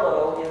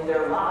shallow in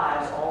their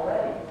lives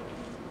already.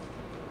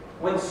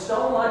 When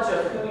so much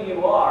of who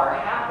you are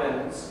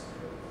happens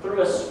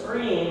through a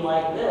screen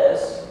like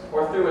this,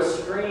 or through a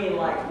screen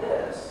like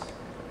this,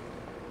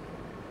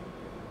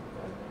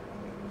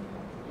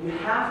 you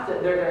have to,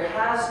 there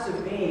has to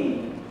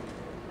be,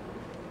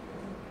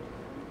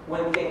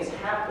 when things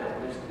happen,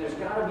 there's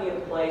got to be a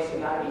place,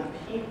 there's got to be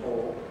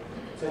people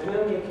to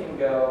whom you can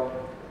go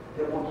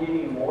that will give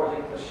you more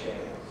than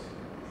cliches,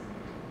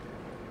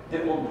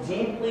 that will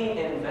deeply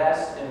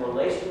invest in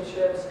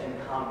relationships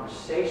and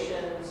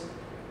conversations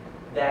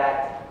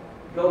that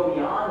go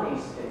beyond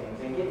these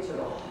things and get to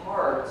the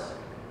heart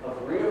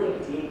of really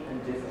deep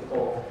and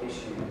difficult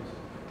issues.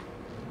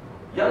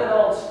 Young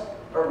adults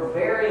are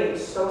very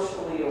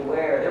socially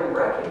aware.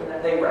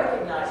 They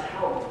recognize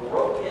how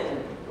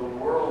broken the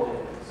world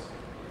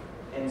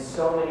is in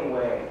so many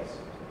ways.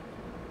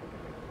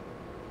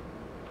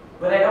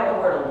 But they don't know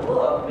where to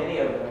look, many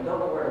of them don't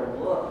know where to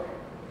look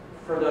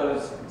for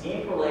those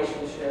deep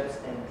relationships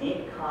and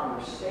deep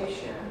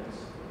conversations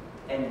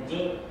and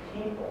deep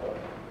people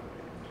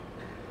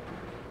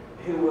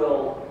who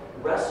will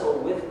wrestle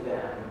with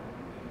them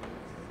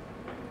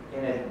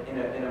in a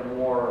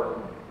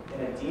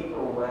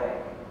deeper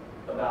way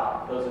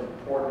about those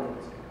important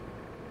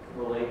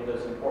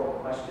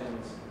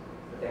questions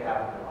that they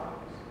have in their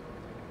lives.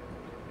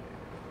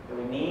 And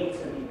we need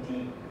to be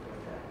deep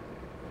with them.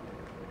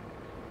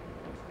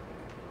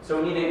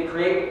 So we need to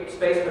create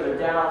space for their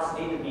doubts,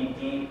 need to be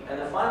deep. And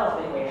the final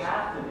thing we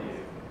have to do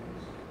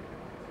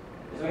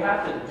is we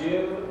have to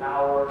do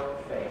our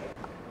faith.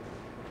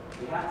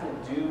 We have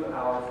to do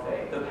our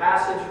faith. The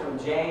passage from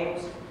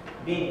James,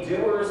 be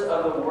doers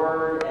of the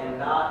word and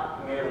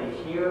not merely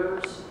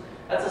hearers.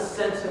 That's a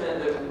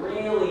sentiment that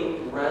really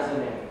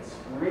resonates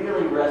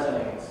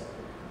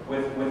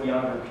with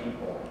younger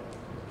people.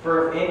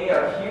 For if any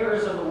are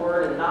hearers of the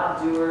word and not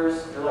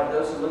doers, they're like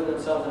those who look at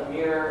themselves in a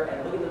mirror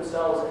and look at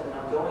themselves and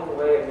now going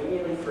away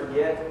immediately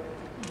forget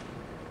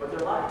what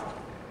they're like.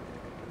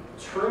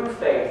 True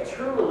faith,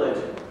 true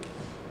religion,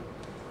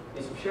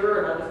 is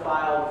pure and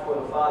undefiled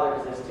before the Father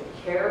is this, to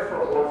care for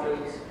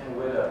orphans and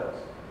widows,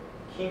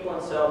 keep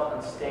oneself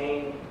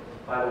unstained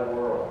by the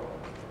world.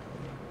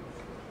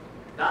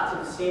 Not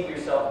to deceive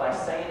yourself by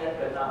saying it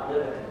but not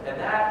living it. And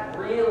that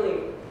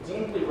really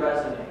deeply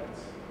resonates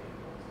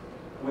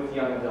with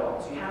young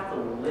adults. You have to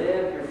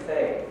live your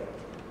faith.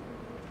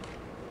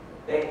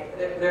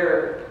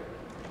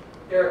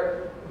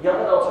 Young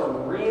adults are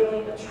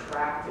really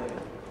attracted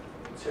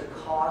to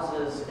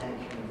causes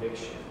and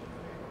conviction.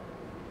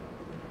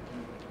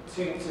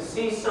 To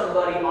see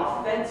somebody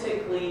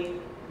authentically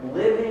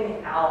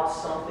living out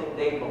something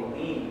they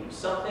believe,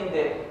 something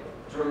that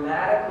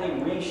dramatically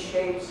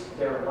reshapes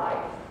their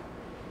life.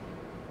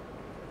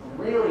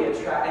 Really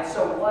attract. And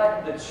so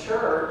what the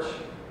church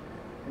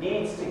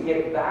needs to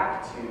get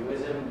back to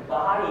is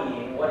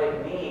embodying what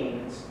it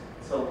means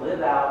to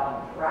live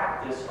out and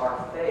practice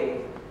our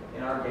faith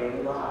in our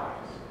daily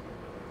lives.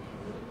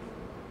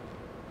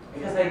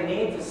 Because they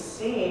need to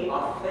see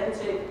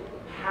authentic,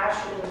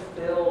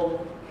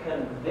 passion-filled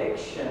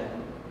conviction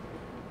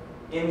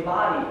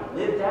embodied,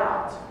 lived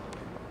out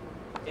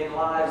in the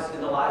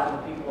lives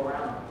of the people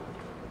around them.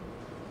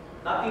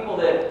 Not people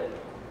that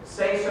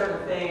say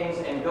certain things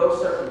and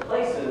go certain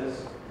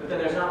places, but then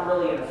there's not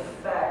really an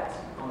effect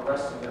on the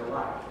rest of their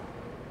life.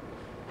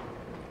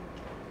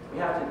 We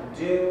have to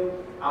do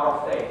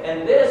our faith.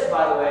 And this,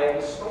 by the way,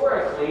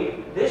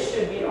 historically, this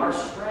should be our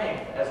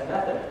strength as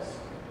Methodists.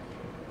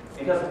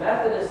 Because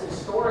Methodists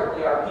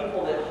historically are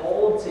people that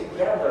hold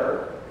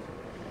together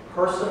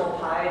personal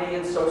piety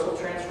and social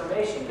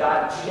transformation.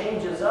 God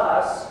changes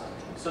us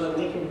so that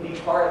we can be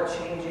part of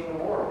changing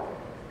the world.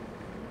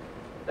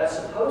 That's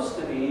supposed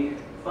to be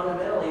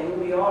fundamentally who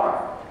we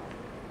are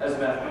as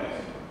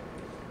Methodists.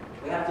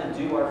 We have to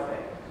do our faith.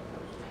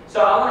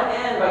 So I want to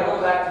end by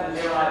going back to the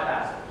Jeremiah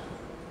passage.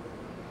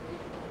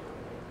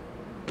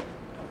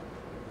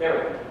 There we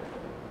go.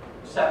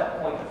 Just have to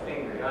point the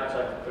finger. You don't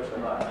actually have to push the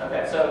button.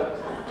 Okay, so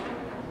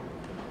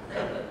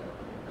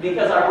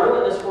because I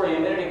ruined this for you a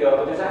minute ago,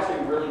 but there's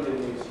actually really good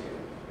news here.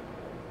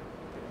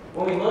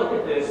 When we look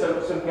at this,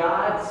 so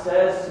God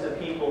says to the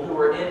people who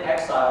are in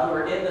exile, who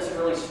are in this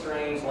really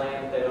strange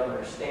land that they don't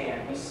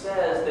understand, He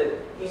says that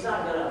He's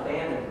not going to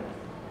abandon them.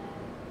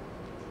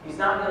 He's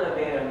not going to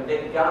abandon them.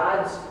 That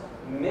God's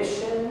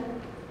mission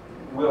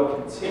will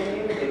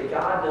continue, that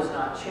God does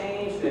not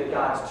change, that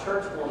God's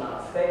church will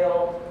not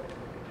fail,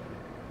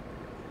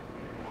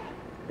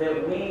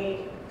 that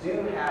we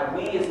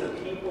as the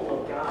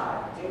people of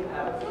God, do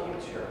have a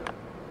future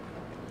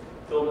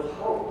filled with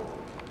hope,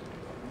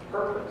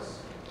 purpose.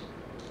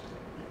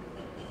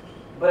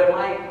 But it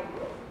might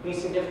be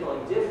significantly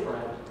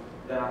different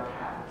than our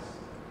past.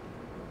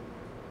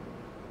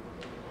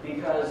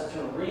 Because to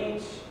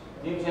reach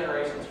new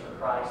generations for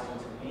Christ and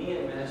to be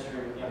in ministry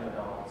with young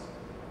adults,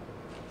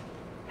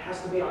 it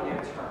has to be on their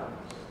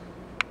terms.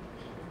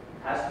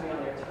 It has to be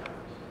on their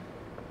terms.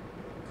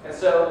 And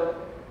so,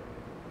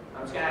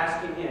 I'm just going to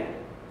ask you again,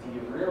 do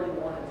you really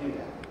want to do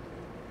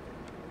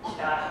that?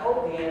 And I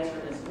hope the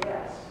answer is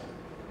yes.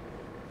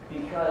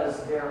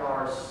 Because there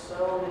are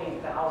so many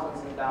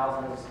thousands and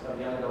thousands of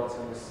young adults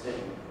in this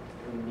city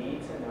who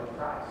need to know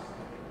Christ.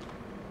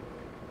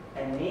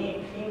 And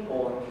need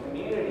people and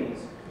communities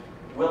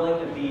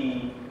willing to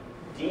be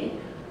deep,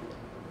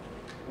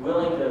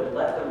 willing to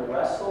let them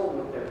wrestle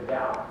with their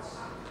doubts,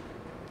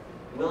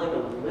 willing to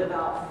live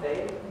out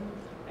faith,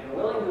 and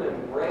willing to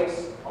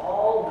embrace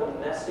all the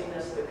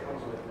messiness that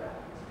comes with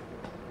that.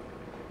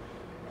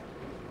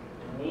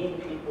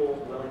 Need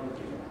people willing to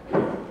do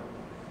that.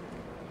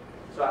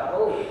 So I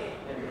hope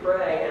and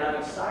pray, and I'm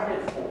excited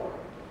for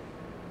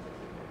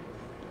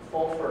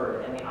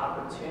Fulford and the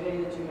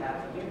opportunity that you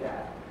have to do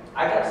that.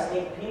 I got a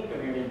sneak peek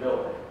of your new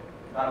building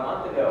about a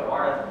month ago.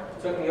 Marta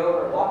took me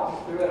over and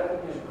walked me through it. I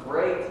think there's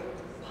great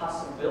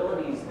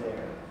possibilities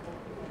there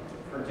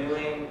for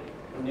doing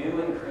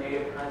new and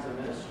creative kinds of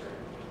ministry.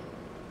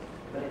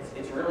 But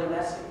it's really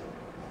messy.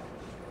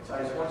 So I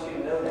just want you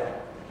to know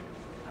that.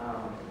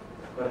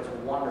 But it's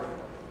wonderful.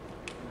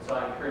 And so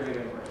I encourage you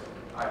to embrace it.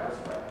 All right, let's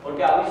pray. Lord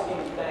God, we just give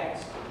you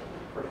thanks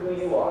for who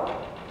you are.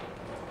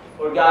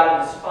 Lord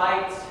God,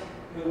 despite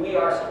who we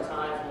are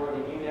sometimes, Lord,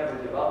 that you never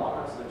give up on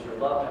us, that your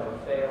love never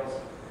fails,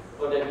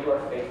 Lord, that you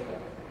are faithful.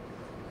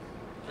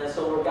 And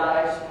so, Lord God,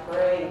 I just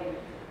pray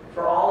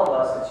for all of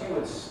us that you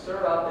would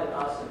stir up in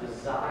us a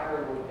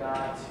desire, Lord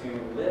God,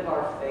 to live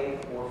our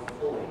faith more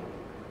fully,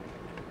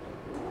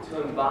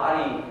 to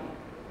embody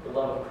the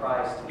love of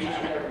Christ each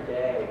and every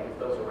day with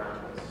those around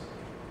us.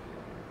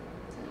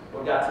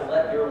 Lord God, to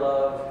let your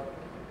love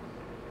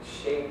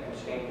shape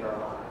and change our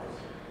lives.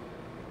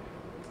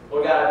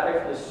 Lord God, I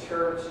pray for this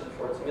church and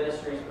for its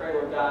ministries. Pray,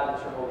 Lord God,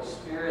 that your Holy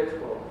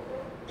Spirit will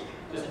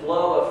just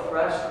blow a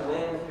fresh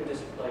wind through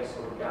this place,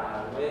 Lord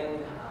God. A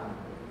wind,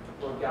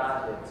 Lord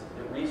God,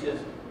 that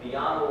reaches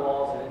beyond the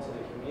walls and into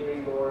the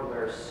community, Lord,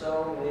 where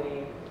so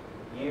many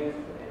youth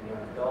and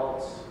young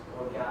adults,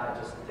 Lord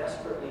God, just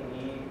desperately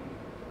need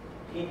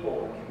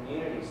people and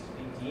communities to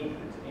be deep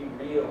and to be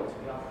real and to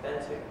be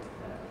authentic with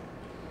them.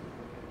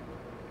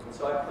 And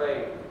so I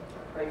pray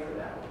for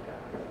that, Lord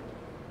God.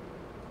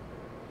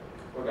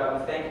 Lord God,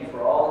 we thank you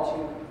for all that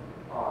you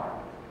are.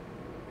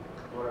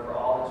 Lord, for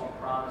all that you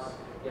promise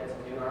yet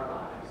to do in our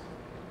lives.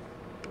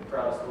 We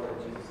pray this, Lord,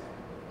 in Jesus'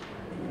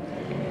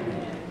 name. Amen.